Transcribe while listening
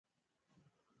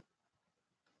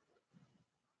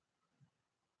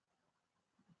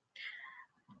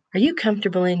Are you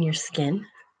comfortable in your skin?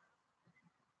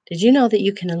 Did you know that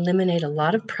you can eliminate a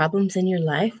lot of problems in your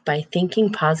life by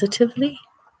thinking positively?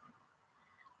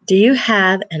 Do you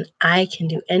have an I can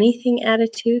do anything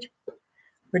attitude?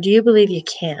 Or do you believe you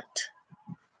can't?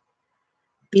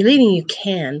 Believing you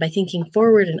can by thinking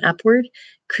forward and upward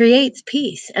creates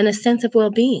peace and a sense of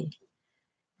well-being.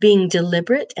 Being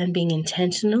deliberate and being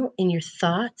intentional in your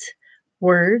thoughts,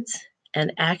 words,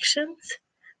 and actions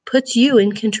puts you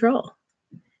in control.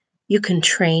 You can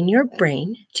train your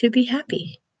brain to be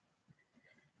happy.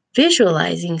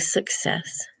 Visualizing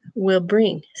success will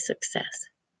bring success.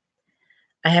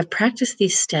 I have practiced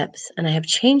these steps and I have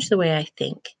changed the way I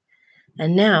think,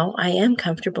 and now I am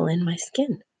comfortable in my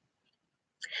skin.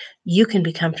 You can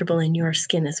be comfortable in your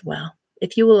skin as well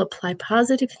if you will apply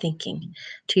positive thinking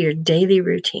to your daily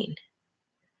routine.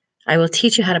 I will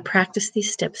teach you how to practice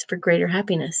these steps for greater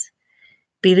happiness.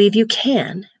 Believe you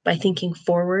can by thinking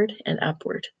forward and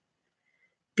upward.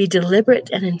 Be deliberate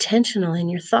and intentional in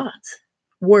your thoughts,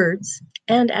 words,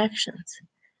 and actions.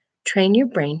 Train your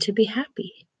brain to be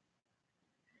happy.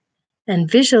 And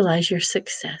visualize your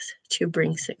success to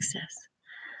bring success.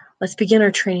 Let's begin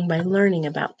our training by learning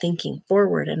about thinking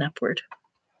forward and upward.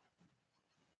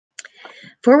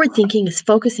 Forward thinking is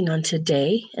focusing on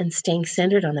today and staying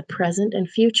centered on the present and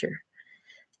future.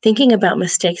 Thinking about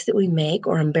mistakes that we make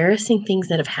or embarrassing things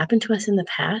that have happened to us in the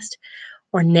past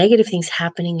or negative things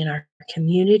happening in our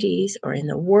communities or in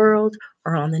the world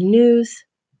or on the news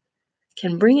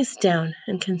can bring us down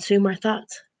and consume our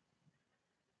thoughts.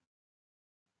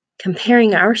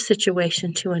 Comparing our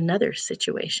situation to another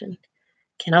situation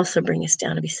can also bring us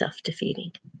down to be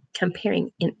self-defeating.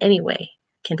 Comparing in any way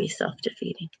can be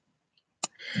self-defeating.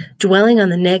 Dwelling on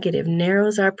the negative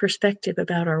narrows our perspective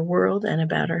about our world and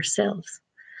about ourselves.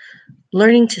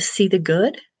 Learning to see the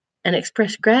good and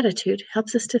express gratitude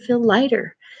helps us to feel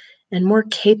lighter and more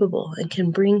capable and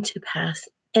can bring to pass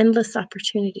endless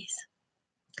opportunities.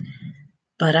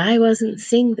 But I wasn't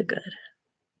seeing the good.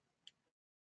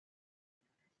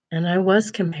 And I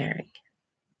was comparing.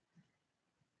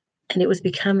 And it was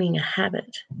becoming a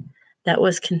habit that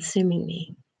was consuming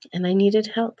me, and I needed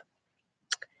help.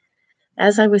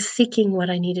 As I was seeking what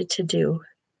I needed to do,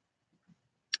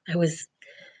 I was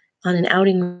on an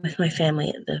outing with my family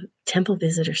at the Temple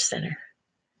Visitor Center.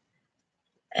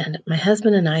 And my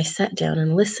husband and I sat down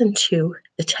and listened to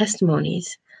the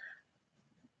testimonies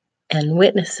and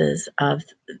witnesses of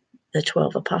the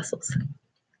 12 apostles.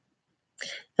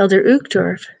 Elder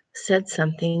Uchtdorf said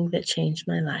something that changed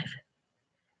my life.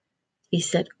 He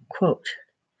said, quote,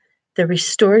 "The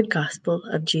restored gospel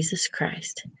of Jesus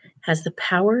Christ has the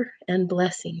power and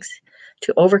blessings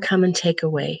to overcome and take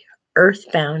away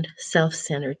earthbound,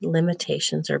 self-centered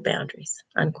limitations or boundaries,"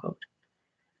 unquote.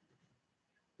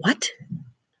 What?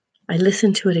 I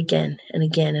listened to it again and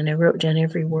again, and I wrote down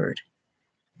every word.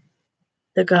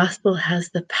 The gospel has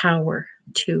the power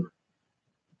to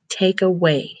take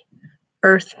away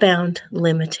earthbound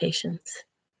limitations.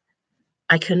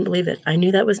 I couldn't believe it. I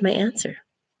knew that was my answer.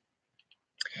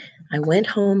 I went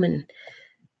home and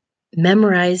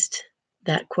memorized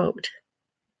that quote,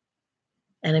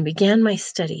 and I began my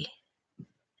study.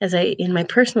 In my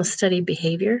personal study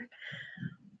behavior,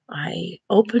 I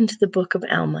opened the book of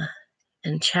Alma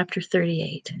and chapter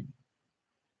 38.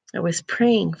 I was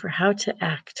praying for how to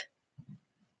act.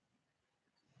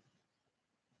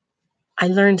 I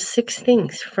learned 6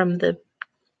 things from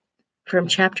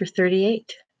chapter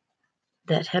 38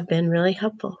 that have been really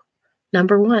helpful.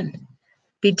 Number 1,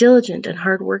 be diligent and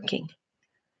hardworking.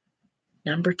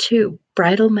 Number 2,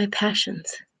 bridle my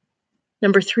passions.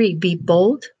 Number 3, be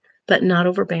bold but not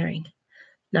overbearing.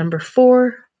 Number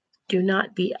 4, do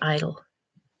not be idle.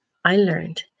 I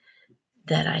learned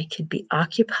that I could be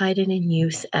occupied and in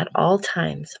use at all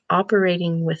times,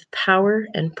 operating with power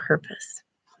and purpose.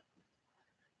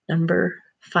 Number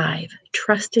 5,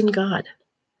 trust in God.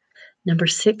 Number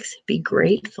 6, be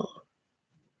grateful.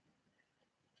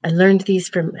 I learned these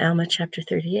from Alma chapter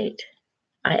 38.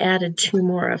 I added 2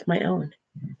 more of my own.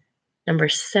 Number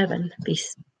 7,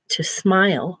 to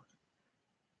smile.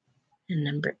 And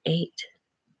number 8,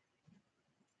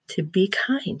 to be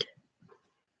kind.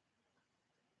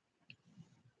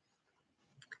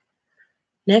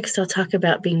 Next, I'll talk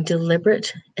about being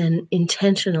deliberate and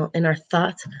intentional in our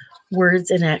thoughts,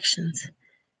 words, and actions,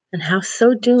 and how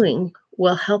so doing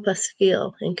will help us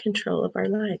feel in control of our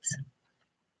lives.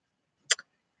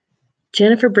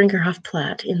 Jennifer Brinkerhoff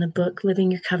Platt, in the book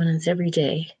Living Your Covenants Every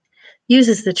Day,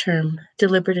 uses the term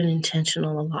deliberate and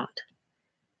intentional a lot.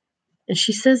 And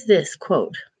she says this,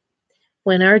 quote,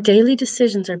 "When our daily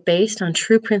decisions are based on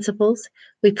true principles,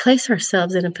 we place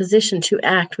ourselves in a position to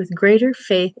act with greater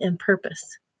faith and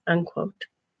purpose," unquote.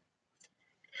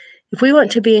 If we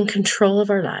want to be in control of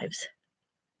our lives,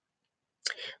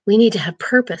 we need to have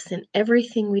purpose in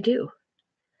everything we do,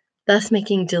 thus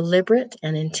making deliberate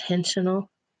and intentional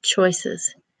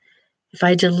choices. If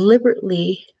I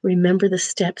deliberately remember the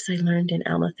steps I learned in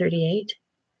Alma 38,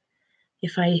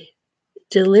 if I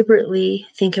deliberately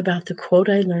think about the quote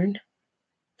I learned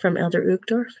from Elder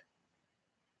Uchtdorf,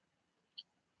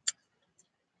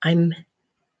 I'm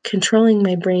controlling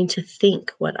my brain to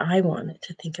think what I want it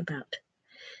to think about.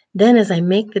 Then as I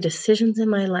make the decisions in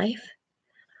my life,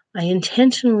 I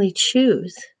intentionally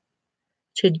choose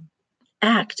to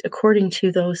act according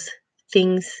to those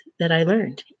things that I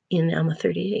learned in Alma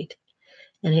 38.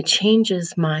 And it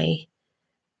changes my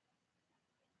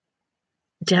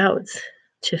doubts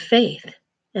to faith,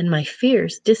 and my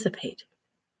fears dissipate.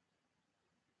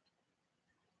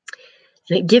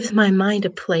 And it gives my mind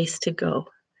a place to go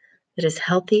that is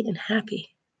healthy and happy.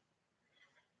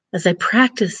 As I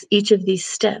practice each of these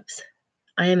steps,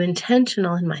 I am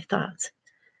intentional in my thoughts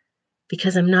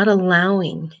because I'm not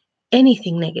allowing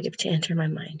anything negative to enter my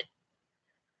mind.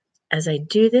 As I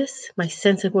do this, my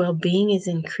sense of well-being is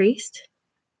increased.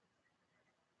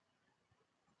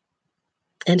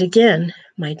 And again,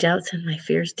 my doubts and my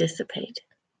fears dissipate.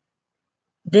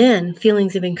 Then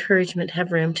feelings of encouragement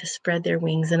have room to spread their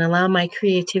wings and allow my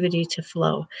creativity to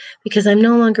flow because I'm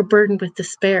no longer burdened with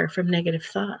despair from negative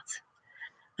thoughts.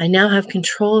 I now have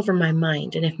control over my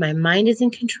mind, and if my mind is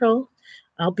in control,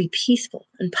 I'll be peaceful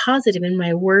and positive in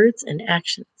my words and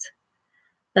actions,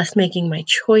 thus making my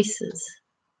choices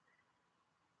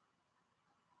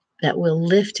that will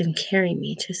lift and carry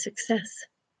me to success.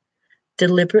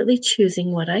 Deliberately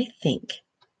choosing what I think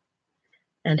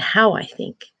and how I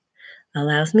think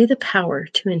allows me the power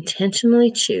to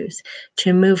intentionally choose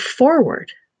to move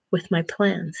forward with my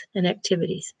plans and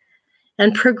activities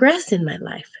and progress in my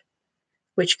life,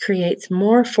 which creates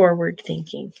more forward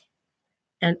thinking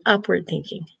and upward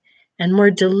thinking and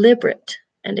more deliberate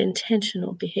and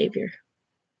intentional behavior.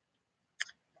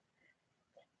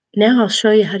 Now I'll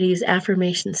show you how to use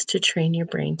affirmations to train your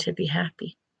brain to be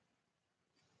happy.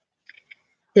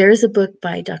 There is a book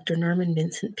by Dr. Norman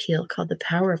Vincent Peale called The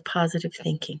Power of Positive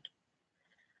Thinking.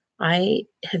 I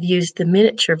have used the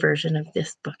miniature version of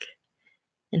this book,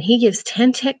 and he gives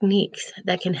 10 techniques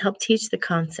that can help teach the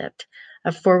concept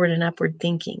of forward and upward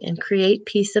thinking and create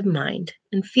peace of mind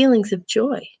and feelings of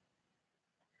joy.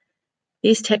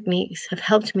 These techniques have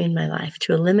helped me in my life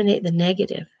to eliminate the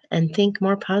negative and think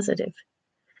more positive.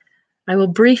 I will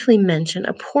briefly mention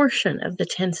a portion of the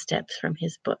 10 steps from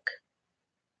his book.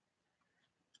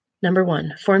 Number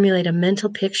 1, formulate a mental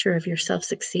picture of yourself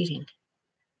succeeding.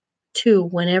 2,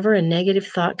 whenever a negative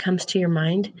thought comes to your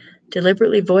mind,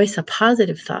 deliberately voice a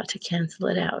positive thought to cancel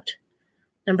it out.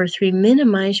 Number 3,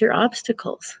 minimize your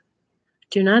obstacles.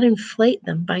 Do not inflate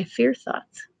them by fear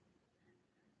thoughts.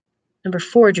 Number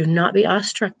 4, do not be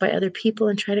awestruck by other people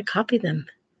and try to copy them.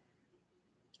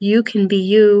 You can be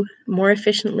you more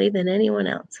efficiently than anyone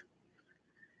else.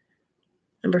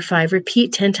 Number 5,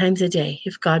 repeat 10 times a day.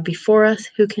 If God be for us,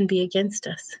 who can be against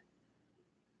us?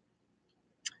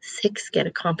 6, get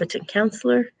a competent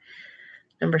counselor.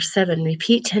 Number 7,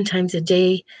 repeat 10 times a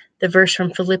day the verse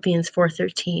from Philippians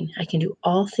 4:13. I can do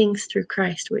all things through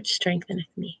Christ, which strengtheneth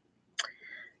me.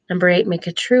 Number 8, make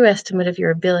a true estimate of your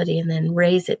ability and then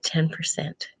raise it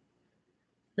 10%.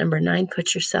 Number 9,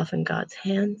 put yourself in God's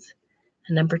hands.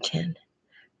 And number 10,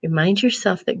 remind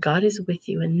yourself that God is with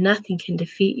you and nothing can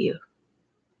defeat you.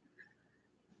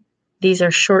 These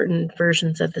are shortened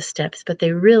versions of the steps, but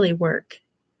they really work.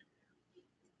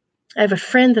 I have a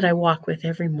friend that I walk with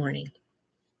every morning.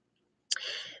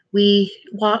 We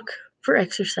walk for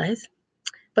exercise,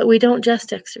 but we don't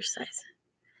just exercise.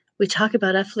 We talk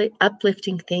about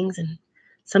uplifting things, and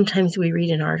sometimes we read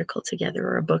an article together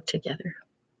or a book together.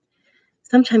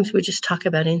 Sometimes we just talk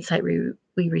about insight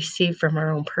we receive from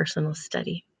our own personal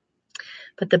study.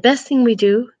 But the best thing we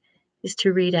do is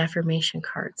to read affirmation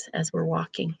cards as we're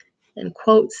walking and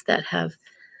quotes that have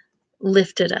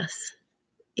lifted us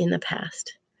in the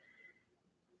past,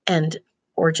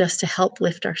 or just to help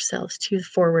lift ourselves to the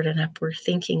forward and upward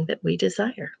thinking that we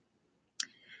desire.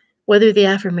 Whether the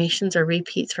affirmations are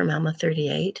repeats from Alma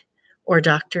 38 or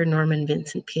Dr. Norman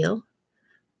Vincent Peale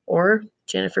or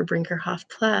Jennifer Brinkerhoff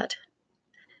Platt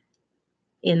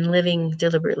in Living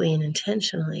Deliberately and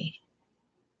Intentionally,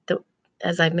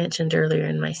 as I mentioned earlier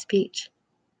in my speech,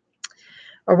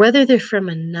 or whether they're from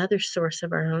another source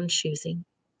of our own choosing,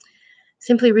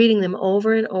 simply reading them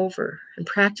over and over and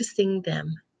practicing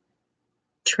them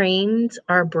trains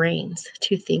our brains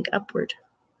to think upward.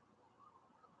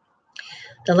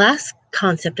 The last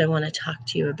concept I want to talk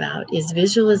to you about is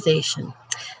visualization.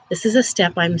 This is a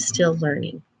step I'm still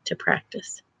learning to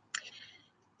practice.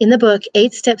 In the book,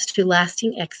 8 Steps to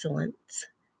Lasting Excellence,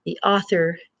 the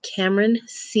author Cameron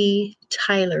C.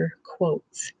 Tyler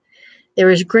quotes,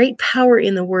 "There is great power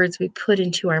in the words we put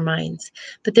into our minds,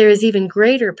 but there is even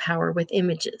greater power with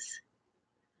images.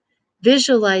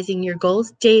 Visualizing your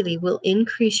goals daily will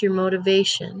increase your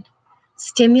motivation,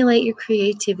 stimulate your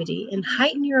creativity, and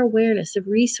heighten your awareness of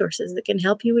resources that can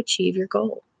help you achieve your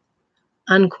goal."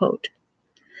 Unquote.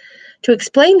 To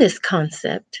explain this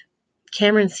concept,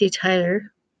 Cameron C.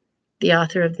 Tyler, the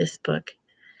author of this book,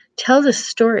 tells a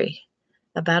story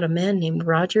about a man named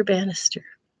Roger Bannister,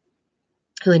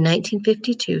 who in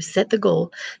 1952 set the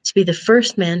goal to be the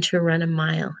first man to run a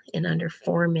mile in under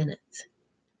 4 minutes.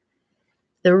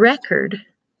 The record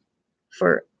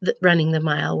for running the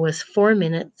mile was 4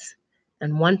 minutes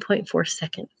and 1.4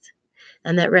 seconds,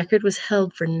 and that record was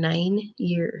held for 9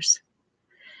 years.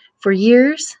 For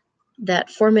years,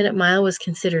 that 4-minute mile was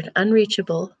considered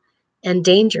unreachable and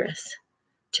dangerous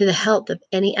to the health of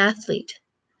any athlete.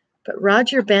 But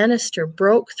Roger Bannister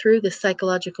broke through the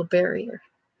psychological barrier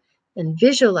and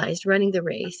visualized running the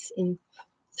race in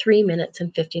 3 minutes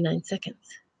and 59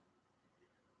 seconds.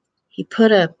 He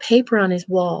put a paper on his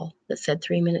wall that said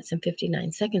 3 minutes and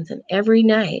 59 seconds, and every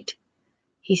night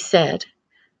he said,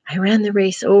 "I ran the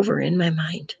race over in my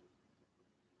mind."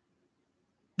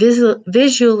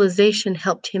 Visualization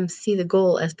helped him see the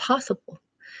goal as possible.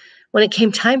 When it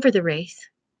came time for the race,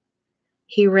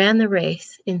 he ran the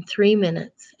race in 3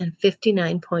 minutes and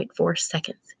 59.4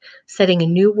 seconds, setting a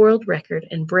new world record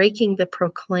and breaking the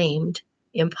proclaimed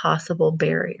impossible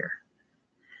barrier.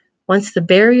 Once the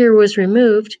barrier was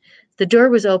removed, the door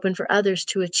was open for others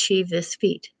to achieve this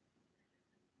feat.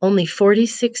 Only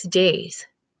 46 days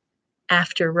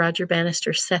after Roger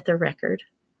Bannister set the record,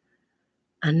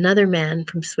 another man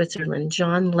from Switzerland,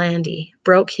 John Landy,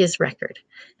 broke his record,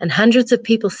 and hundreds of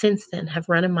people since then have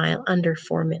run a mile under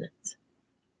 4 minutes.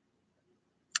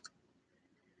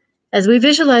 As we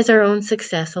visualize our own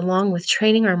success, along with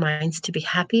training our minds to be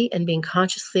happy and being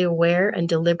consciously aware and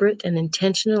deliberate and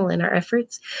intentional in our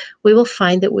efforts, we will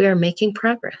find that we are making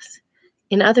progress.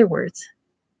 In other words,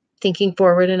 thinking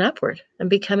forward and upward and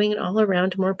becoming an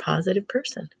all-around more positive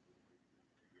person.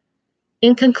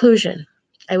 In conclusion,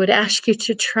 I would ask you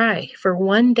to try for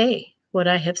one day what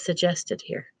I have suggested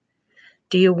here.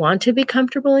 Do you want to be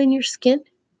comfortable in your skin?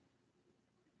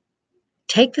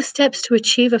 Take the steps to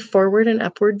achieve a forward and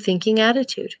upward thinking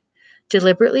attitude.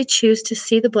 Deliberately choose to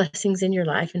see the blessings in your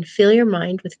life and fill your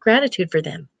mind with gratitude for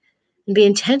them. And be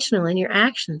intentional in your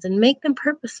actions and make them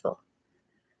purposeful.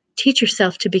 Teach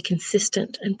yourself to be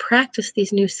consistent and practice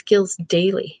these new skills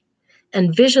daily.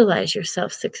 And visualize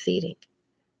yourself succeeding.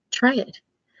 Try it.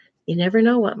 You never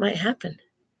know what might happen.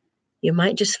 You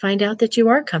might just find out that you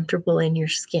are comfortable in your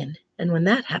skin. And when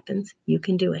that happens, you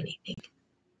can do anything.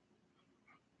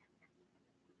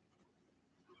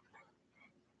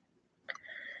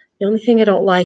 The only thing I don't like